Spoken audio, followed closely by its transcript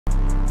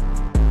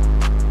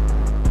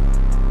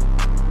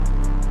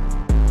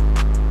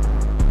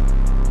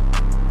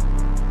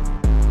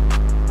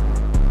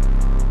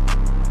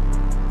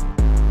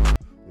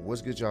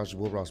what's good, y'all? It's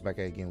your boy Ross back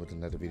at again with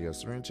another video.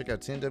 So we're gonna check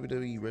out 10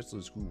 WWE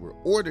wrestlers who were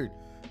ordered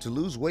to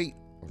lose weight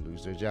or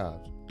lose their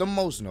jobs. The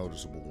most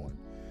noticeable one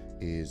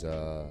is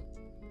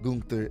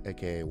Gunther,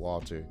 aka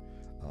Walter.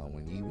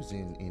 When he was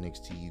in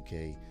NXT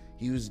UK,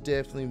 he was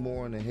definitely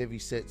more on the heavy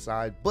set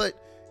side,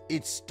 but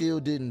it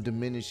still didn't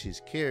diminish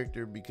his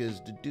character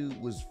because the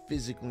dude was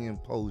physically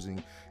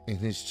imposing, and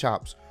his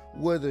chops,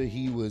 whether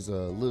he was a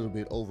little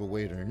bit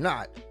overweight or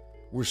not,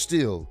 were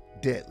still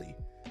deadly.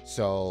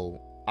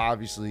 So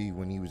obviously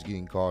when he was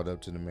getting called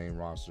up to the main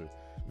roster,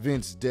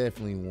 Vince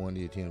definitely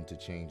wanted him to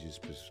change his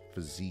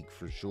physique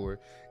for sure.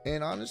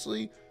 And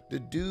honestly, the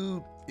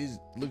dude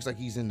looks like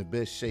he's in the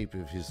best shape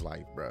of his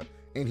life, bro.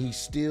 And he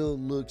still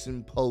looks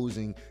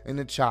imposing, and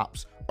the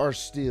chops are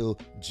still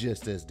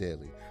just as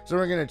deadly. So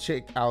we're gonna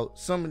check out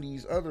some of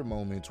these other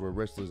moments where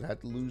wrestlers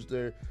had to lose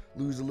a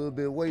little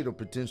bit of weight or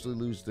potentially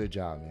lose their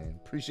job, man.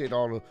 Appreciate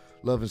all the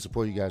love and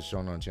support you guys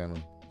showing on the channel.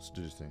 Let's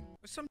do this thing.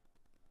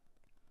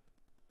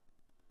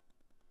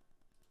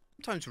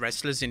 Sometimes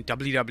wrestlers in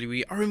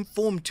WWE are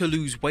informed to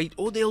lose weight,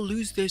 or they'll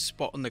lose their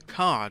spot on the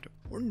card,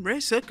 or in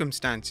rare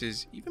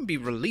circumstances, even be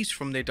released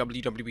from their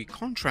WWE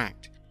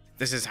contract.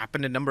 This has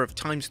happened a number of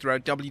times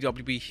throughout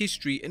WWE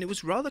history, and it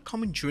was rather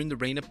common during the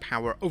reign of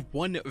power of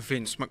one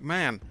Vince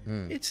McMahon.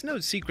 It's no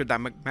secret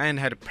that McMahon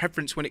had a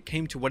preference when it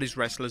came to what his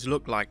wrestlers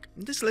looked like,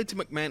 and this led to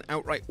McMahon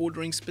outright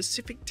ordering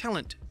specific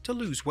talent to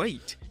lose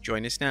weight.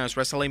 Join us now as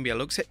WrestleMania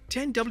looks at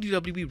 10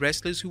 WWE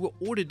wrestlers who were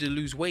ordered to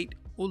lose weight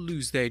or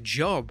lose their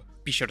job.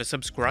 Be sure to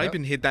subscribe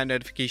and hit that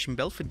notification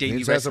bell for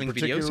daily wrestling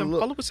videos, and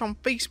follow us on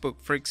Facebook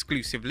for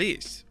exclusive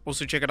lists.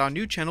 Also check out our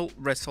new channel,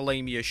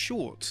 WrestleMania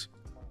Shorts.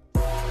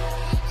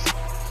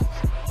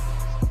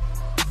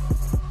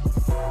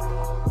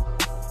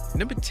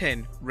 Number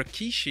 10,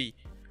 Rikishi.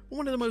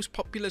 One of the most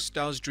popular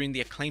stars during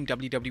the acclaimed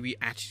WWE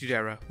Attitude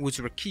Era was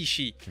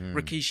Rikishi.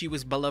 Rikishi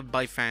was beloved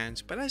by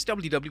fans, but as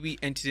WWE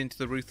entered into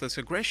the Ruthless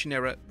Aggression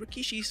Era,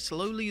 Rikishi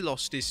slowly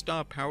lost his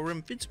star power,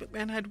 and Vince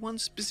McMahon had one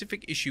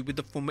specific issue with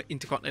the former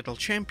Intercontinental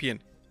Champion: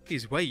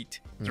 his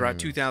weight. Throughout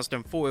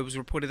 2004, it was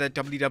reported that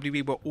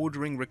WWE were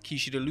ordering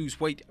Rikishi to lose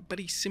weight, but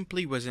he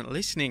simply wasn't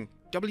listening.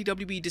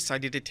 WWE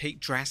decided to take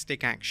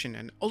drastic action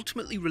and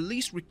ultimately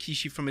released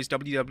Rikishi from his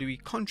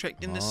WWE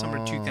contract in the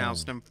summer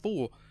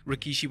 2004.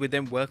 Rikishi would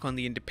then work on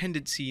the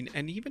independent scene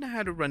and even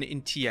had a run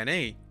in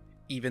TNA.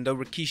 Even though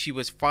Rikishi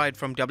was fired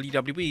from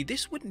WWE,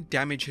 this wouldn't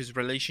damage his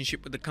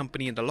relationship with the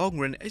company in the long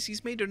run, as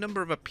he's made a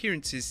number of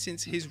appearances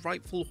since his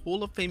rightful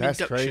Hall of Fame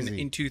induction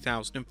in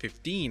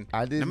 2015.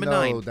 I didn't Number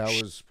know 9.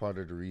 that was part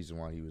of the reason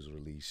why he was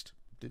released.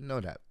 Didn't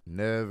know that.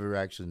 Never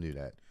actually knew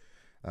that.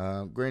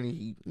 Granted,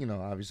 he,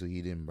 obviously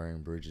he didn't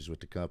burn bridges with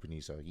the company,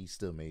 so he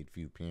still made a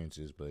few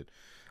appearances. But,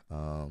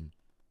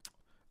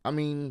 I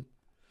mean,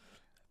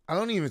 I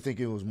don't even think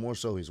it was more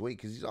so his weight,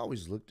 because he's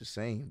always looked the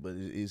same. But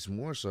it's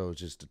more so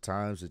just the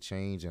times that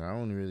change, and I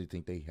don't really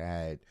think they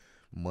had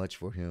much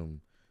for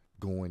him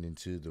going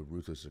into the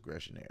Ruthless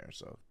Aggression Era.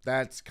 So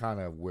that's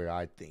kind of where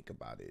I think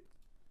about it.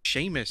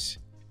 Sheamus.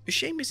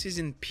 Sheamus is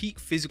in peak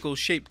physical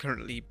shape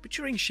currently, but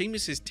during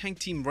Sheamus's tag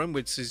team run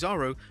with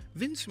Cesaro,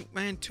 Vince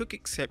McMahon took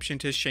exception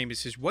to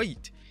Sheamus's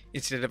weight.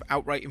 Instead of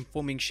outright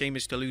informing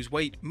Sheamus to lose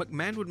weight,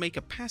 McMahon would make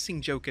a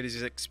passing joke at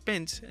his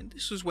expense, and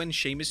this was when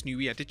Sheamus knew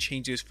he had to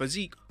change his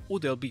physique or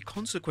there'll be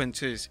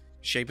consequences.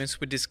 Sheamus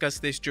would discuss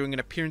this during an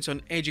appearance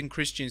on Edge and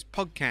Christian's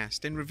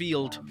podcast and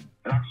revealed,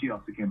 It actually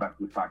also came back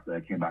to the fact that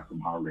I came back from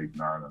holidays in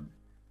Ireland,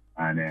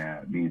 and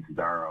me and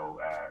Cesaro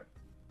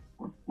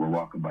we're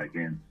walking by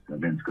Vince,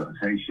 and Vince goes,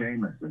 "Hey,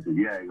 Sheamus." I said,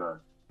 "Yeah." He goes,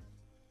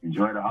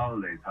 "Enjoy the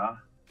holidays, huh?"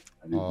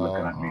 And he's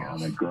looking at me, and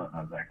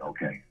I was like,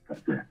 "Okay,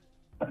 that's it.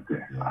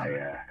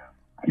 I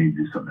need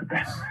to do something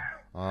like that."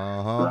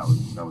 So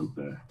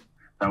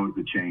that was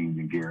the change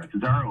in gear.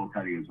 Cesaro will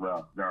tell you as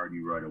well. Cesaro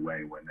knew right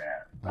away when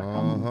that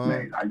comment was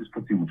made. I just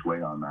put too much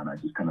weight on, man. I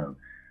just kind of.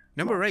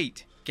 Number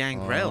 8,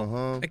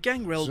 Gangrel. A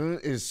Gangrel.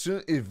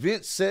 If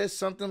Vince says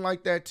something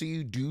like that to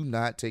you, do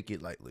not take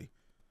it lightly.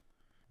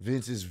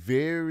 Vince is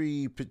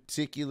very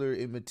particular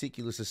and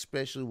meticulous,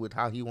 especially with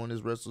how he wants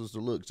his wrestlers to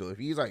look. So if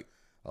he's like,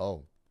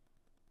 "Oh,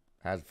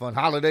 had a fun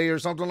holiday" or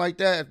something like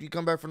that, after you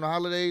come back from the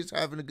holidays,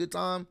 having a good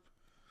time,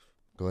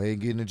 go ahead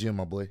and get in the gym,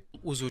 my boy.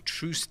 Was a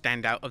true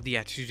standout of the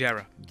Attitude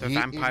Era. The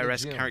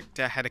vampire-esque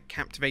character had a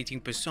captivating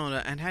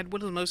persona and had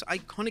one of the most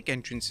iconic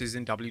entrances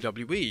in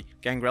WWE.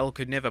 Gangrel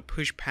could never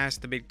push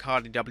past the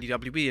mid-card in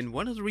WWE, and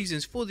one of the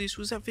reasons for this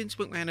was that Vince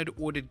McMahon had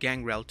ordered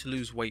Gangrel to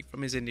lose weight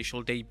from his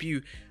initial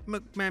debut.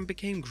 McMahon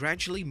became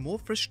gradually more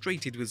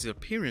frustrated with his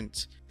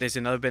appearance. There's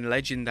an urban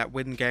legend that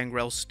when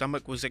Gangrel's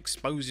stomach was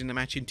exposed in the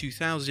match in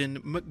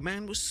 2000,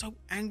 McMahon was so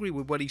angry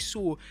with what he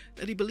saw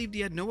that he believed he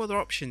had no other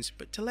options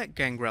but to let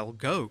Gangrel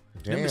go.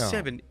 Number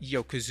 7,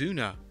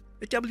 Yokozuna.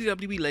 The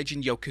WWE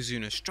legend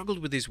Yokozuna struggled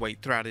with his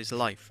weight throughout his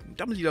life.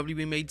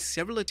 WWE made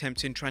several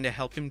attempts in trying to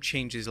help him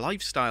change his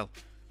lifestyle.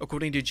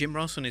 According to Jim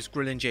Ross on his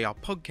Grill and JR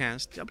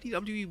podcast,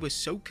 WWE was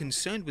so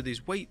concerned with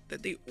his weight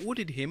that they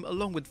ordered him,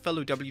 along with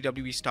fellow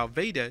WWE star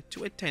Vader,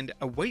 to attend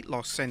a weight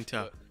loss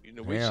center.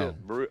 We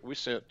sent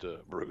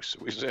Bruce.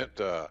 We sent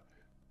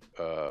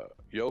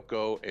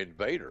Yoko and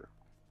Vader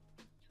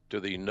to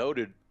the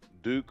noted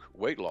Duke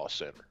Weight Loss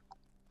Center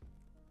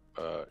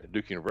at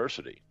Duke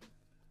University,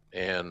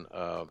 and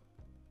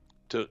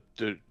to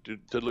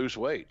lose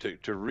weight, to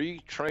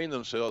retrain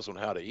themselves on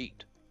how to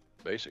eat,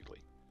 basically.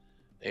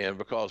 And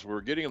because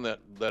we're getting in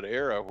that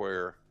era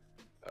where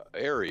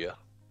area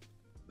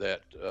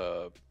that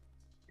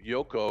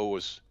Yoko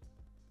was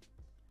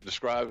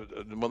described,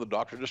 one of the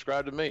doctor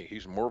described to me,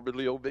 he's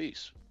morbidly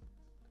obese.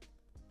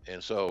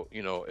 And so,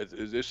 you know,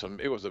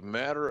 it was a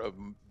matter of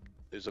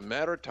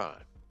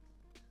time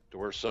to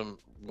where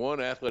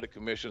one athletic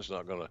commission is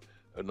not going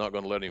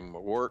to let him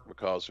work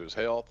because of his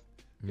health.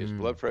 His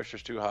blood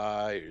pressure's too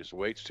high, his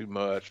weight's too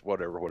much,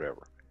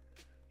 whatever.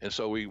 And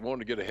so we wanted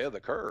to get ahead of the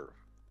curve.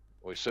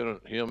 We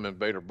sent him and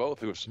Bader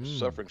both, who were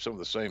suffering some of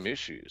the same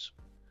issues.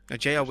 Now,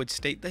 JR would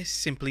state this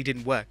simply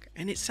didn't work,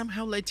 and it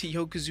somehow led to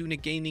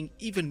Yokozuna gaining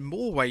even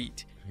more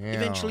weight. Yeah.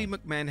 Eventually,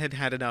 McMahon had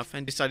had enough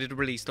and decided to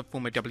release the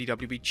former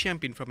WWE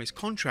champion from his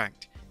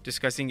contract.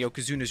 Discussing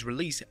Yokozuna's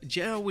release,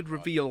 JR would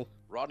reveal,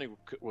 Rodney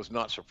was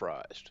not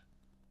surprised.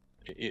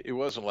 It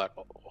wasn't like,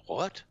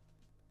 what?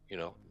 You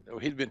know,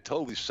 he'd been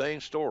told these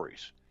same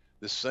stories,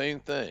 the same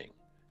thing.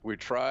 We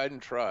tried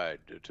and tried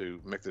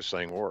to make this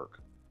thing work,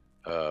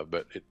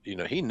 but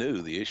he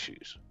knew the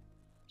issues.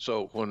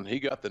 So when he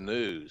got the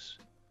news,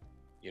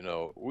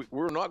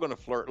 we're not going to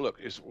flirt. Look,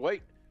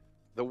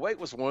 the weight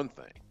was one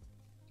thing,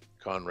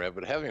 Conrad,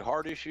 but having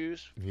heart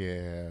issues,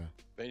 yeah,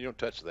 man, you don't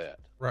touch that.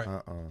 Right.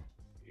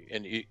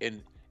 And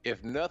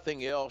if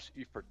nothing else,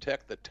 you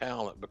protect the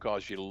talent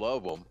because you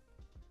love them.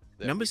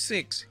 Number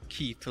 6,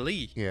 Keith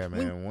Lee. Yeah,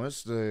 man.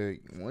 Once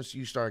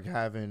you start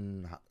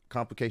having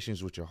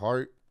complications with your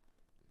heart,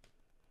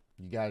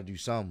 you got to do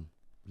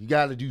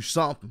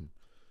something.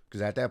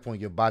 Because at that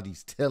point, your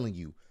body's telling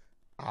you,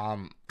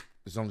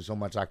 there's only so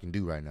much I can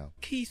do right now.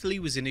 Keith Lee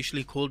was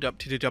initially called up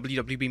to the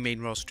WWE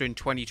main roster in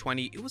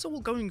 2020. It was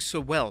all going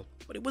so well,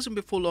 but it wasn't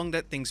before long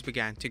that things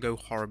began to go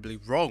horribly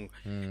wrong.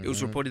 It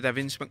was reported that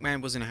Vince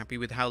McMahon wasn't happy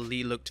with how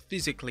Lee looked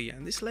physically,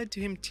 and this led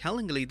to him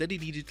telling Lee that he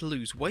needed to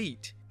lose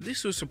weight.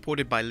 This was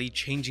supported by Lee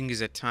changing his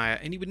attire,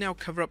 and he would now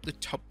cover up the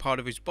top part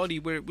of his body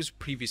where it was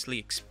previously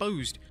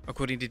exposed.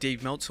 According to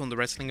Dave Meltzer on the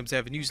Wrestling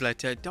Observer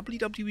newsletter,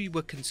 WWE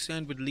were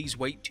concerned with Lee's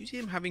weight due to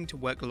him having to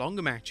work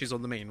longer matches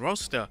on the main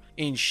roster.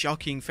 In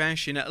shocking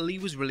fashion, Lee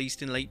was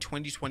released in late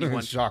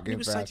 2021. It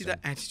was cited that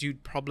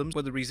attitude problems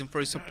were the reason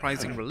for his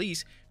surprising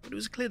release, but it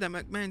was clear that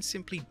McMahon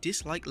simply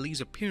disliked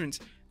Lee's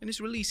appearance, and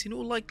his release in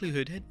all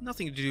likelihood had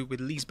nothing to do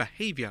with Lee's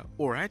behavior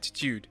or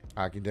attitude.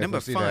 I can definitely Number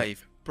see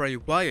 5, Bray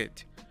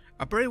Wyatt.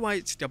 Bray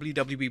Wyatt's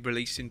WWE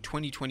release in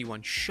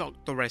 2021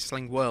 shocked the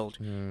wrestling world.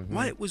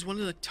 Wyatt was one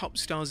of the top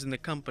stars in the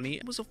company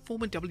and was a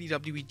former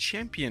WWE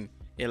champion.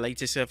 It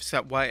later surfaced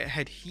that Wyatt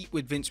had heat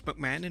with Vince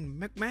McMahon,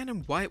 and McMahon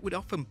and Wyatt would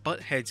often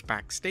butt heads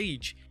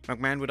backstage.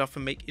 McMahon would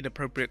often make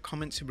inappropriate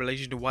comments in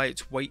relation to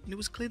Wyatt's weight, and it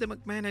was clear that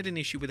McMahon had an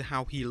issue with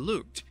how he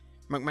looked.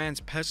 McMahon's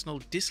personal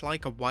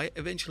dislike of Wyatt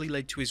eventually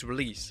led to his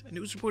release, and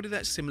it was reported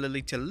that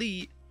similarly to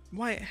Lee,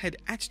 Wyatt had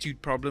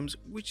attitude problems,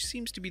 which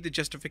seems to be the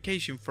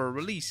justification for a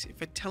release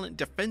if a talent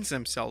defends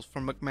themselves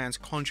from McMahon's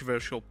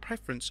controversial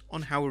preference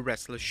on how a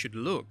wrestler should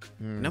look.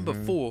 Number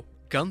 4,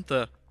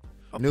 Gunther.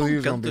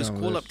 Upon Gunther's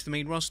call up to the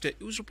main roster,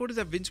 it was reported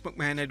that Vince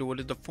McMahon had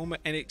ordered the former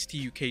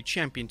NXT UK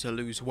champion to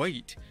lose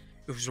weight.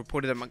 It was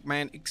reported that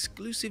McMahon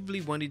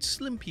exclusively wanted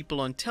slim people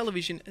on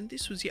television, and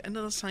this was yet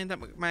another sign that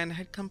McMahon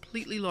had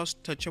completely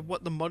lost touch of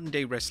what the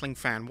modern-day wrestling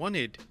fan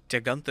wanted. To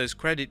Gunther's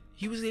credit,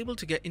 he was able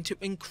to get into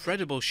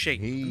incredible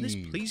shape, and this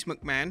pleased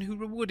McMahon, who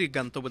rewarded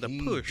Gunther with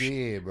a push.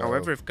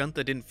 However, if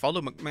Gunther didn't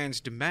follow McMahon's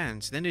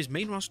demands, then his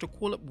main roster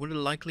call-up would have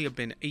likely have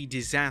been a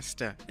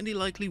disaster, and he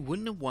likely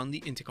wouldn't have won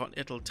the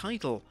Intercontinental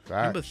title.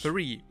 Number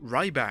 3,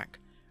 Ryback.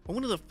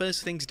 One of the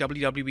first things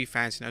WWE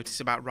fans noticed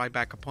about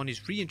Ryback upon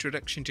his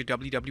reintroduction to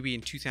WWE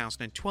in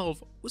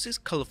 2012 was his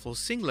colourful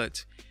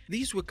singlets.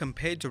 These were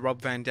compared to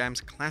Rob Van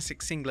Dam's classic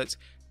singlets,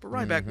 but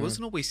Ryback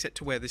wasn't always set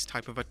to wear this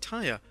type of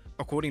attire.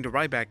 According to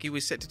Ryback, he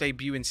was set to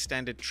debut in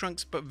standard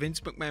trunks, but Vince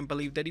McMahon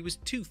believed that he was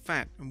too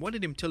fat and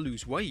wanted him to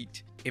lose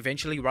weight.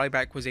 Eventually,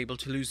 Ryback was able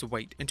to lose the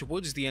weight, and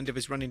towards the end of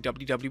his run in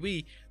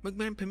WWE,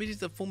 McMahon permitted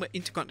the former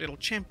Intercontinental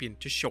Champion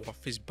to show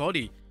off his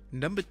body.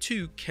 Number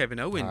 2,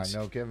 Kevin Owens.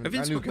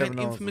 Vince McMahon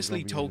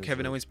infamously told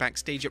Kevin Owens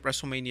backstage at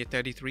WrestleMania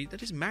 33 that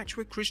his match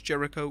with Chris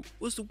Jericho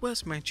was the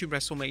worst match in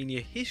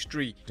WrestleMania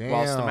history.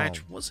 Whilst the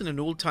match wasn't an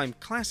all-time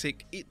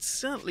classic, it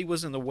certainly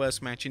wasn't the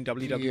worst match in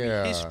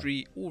WWE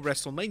history or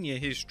WrestleMania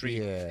history.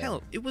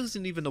 Hell, it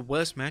wasn't even the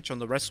worst match on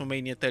the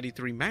WrestleMania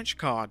 33 match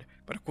card.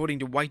 But according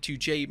to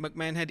Y2J,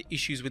 McMahon had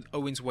issues with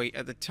Owens' weight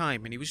at the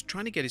time, and he was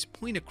trying to get his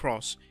point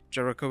across.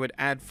 Jericho would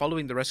add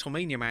following the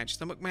WrestleMania match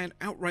that McMahon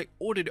outright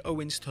ordered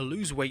Owens to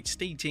lose weight,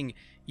 stating,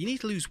 "You need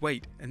to lose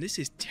weight, and this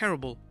is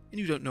terrible, and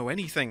you don't know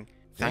anything."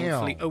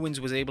 Thankfully, Owens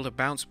was able to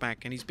bounce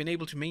back, and he's been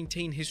able to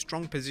maintain his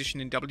strong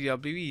position in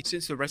WWE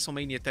since the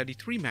WrestleMania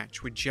 33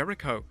 match with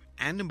Jericho.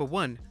 And number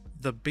 1,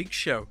 The Big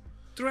Show.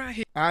 Throughout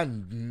his I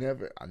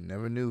never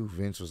knew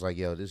Vince was like,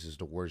 yo, this is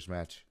the worst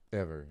match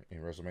ever in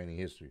WrestleMania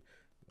history.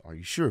 Are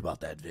you sure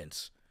about that,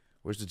 Vince?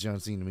 Where's the John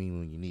Cena meme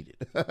when you need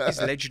it?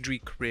 His legendary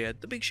career,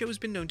 The Big Show has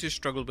been known to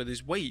struggle with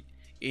his weight.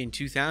 In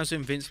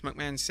 2000, Vince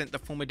McMahon sent the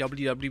former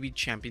WWE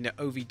champion to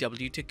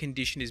OVW to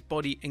condition his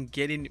body and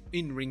get in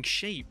in-ring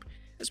shape,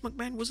 as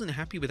McMahon wasn't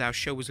happy with how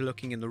Show was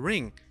looking in the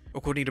ring.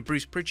 According to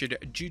Bruce Pritchard,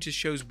 due to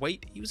Show's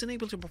weight, he was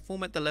unable to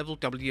perform at the level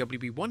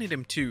WWE wanted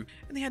him to,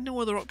 and they had no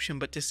other option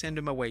but to send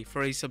him away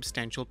for a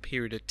substantial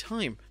period of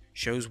time.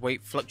 Show's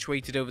weight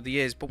fluctuated over the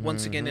years, but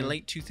once again in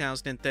late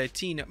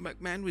 2013,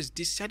 McMahon was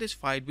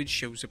dissatisfied with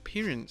Show's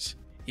appearance.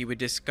 He would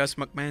discuss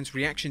McMahon's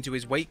reaction to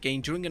his weight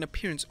gain during an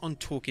appearance on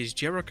Talk Is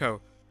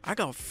Jericho. "I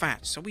got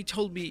fat, so he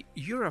told me,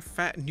 'You're a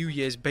fat New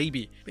Year's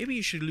baby. Maybe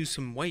you should lose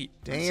some weight.'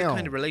 That's the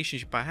kind of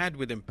relationship I had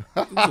with him.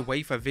 It was a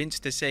way for Vince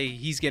to say,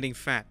 'He's getting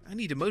fat. I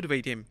need to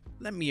motivate him.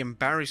 Let me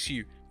embarrass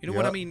you.' You know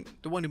what I mean?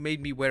 The one who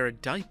made me wear a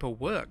diaper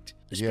worked."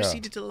 This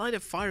proceeded to light a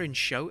fire in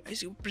Show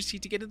as he would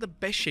proceed to get in the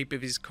best shape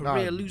of his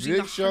career, losing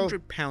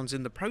 100 pounds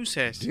in the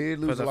process. For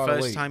the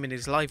first time in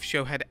his life,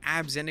 Show had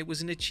abs, and it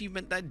was an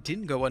achievement that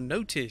didn't go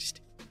unnoticed.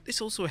 This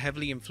also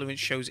heavily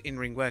influenced Show's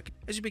in-ring work,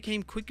 as he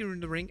became quicker in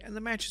the ring, and the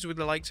matches with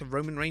the likes of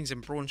Roman Reigns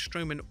and Braun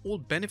Strowman all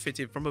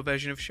benefited from a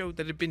version of Show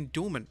that had been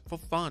dormant for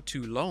far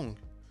too long.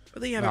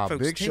 But there you have it,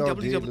 folks. Big Show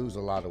did lose a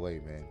lot of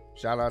weight, man.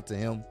 Shout out to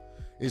him.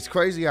 It's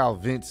crazy how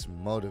Vince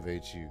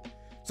motivates you.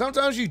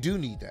 Sometimes you do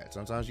need that.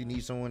 Sometimes you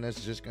need someone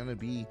that's just going to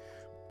be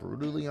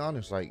brutally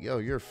honest. Like, yo,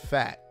 you're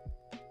fat.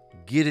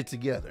 Get it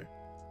together.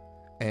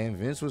 And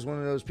Vince was one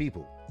of those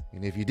people.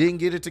 And if you didn't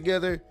get it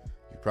together,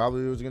 you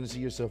probably was going to see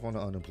yourself on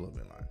the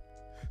unemployment line.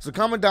 So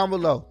comment down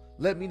below.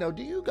 Let me know.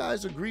 Do you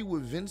guys agree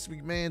with Vince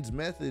McMahon's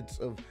methods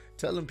of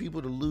telling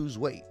people to lose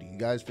weight? Do you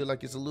guys feel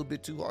like it's a little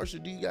bit too harsh? Or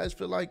do you guys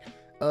feel like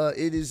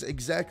it is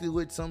exactly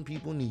what some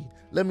people need?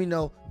 Let me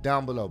know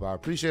down below. But I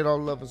appreciate all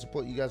the love and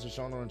support you guys are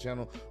showing on the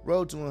channel.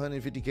 Road to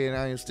 150K, and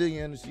I am still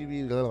your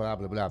TV. Blah, blah,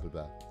 blah, blah, blah,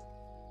 blah.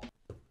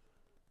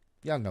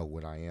 Y'all know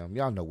what I am.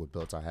 Y'all know what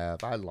belts I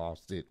have. I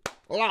lost it.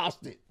 I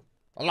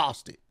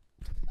lost it.